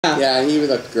Yeah, he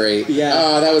looked great. Yeah.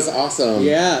 Oh, that was awesome.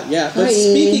 Yeah, yeah. But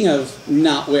speaking of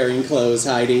not wearing clothes,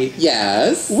 Heidi.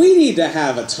 Yes? We need to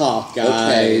have a talk,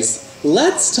 guys. Okay.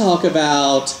 Let's talk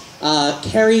about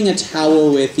carrying a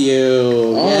towel with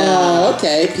you. Oh,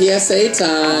 okay. PSA time.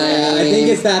 Yeah, I think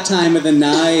it's that time of the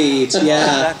night.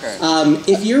 Yeah.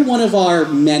 If you're one of our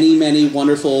many, many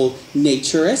wonderful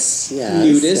naturists,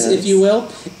 nudists, if you will,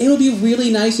 it would be really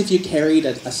nice if you carried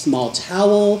a small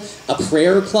towel, a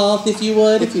prayer cloth, if you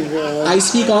would. If you would. I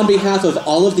speak on behalf of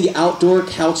all of the outdoor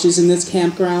couches in this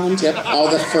campground. Yep,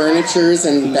 all the furnitures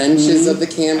and benches of the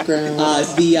campground.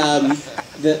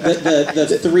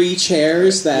 The three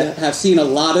chairs that have seen a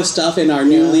lot of stuff in our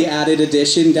newly added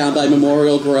addition down by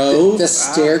Memorial Grove. The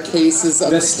staircases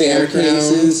of the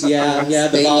staircases, the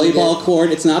volleyball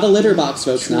court. It's not a litter box,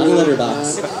 folks, not a litter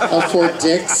box. Fort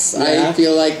Dix, I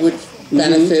feel like would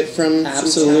benefit from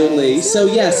absolutely. So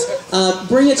yes,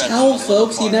 bring a towel,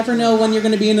 folks. You never know when you're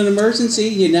going to be in an emergency.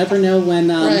 You never know when.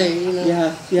 Right. You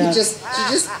know, You just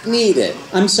need it.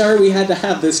 I'm sorry we had to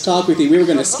have this talk with you. We were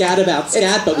going to scat about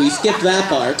scat, but we skipped that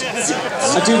part.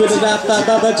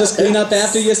 Just clean up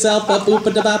after yourself.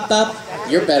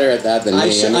 You're better at that than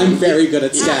me. I'm very good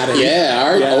at scatting.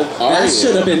 That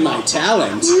should have been my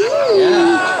talent.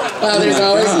 Yeah. Well, there's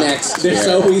always next year. There's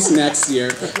always next year.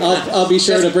 I'll be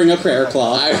sure to bring a prayer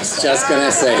cloth. I was just going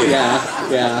to say.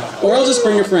 Yeah. Or I'll just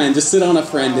bring a friend. Just sit on a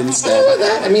friend instead.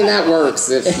 That works.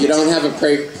 If you don't have a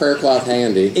prayer cloth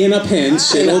handy. In a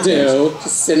pinch, it'll do.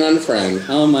 Just sit on a friend.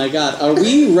 Oh my God. Are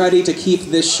we ready to keep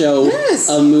this show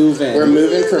moving? We're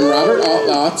moving from Robert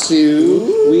Outlaw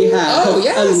to... We have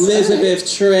Elizabeth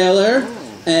Trailer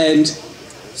and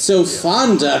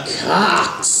Sofonda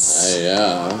Cox.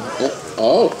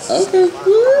 Oh, okay.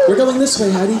 We're going this way,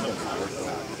 Heidi.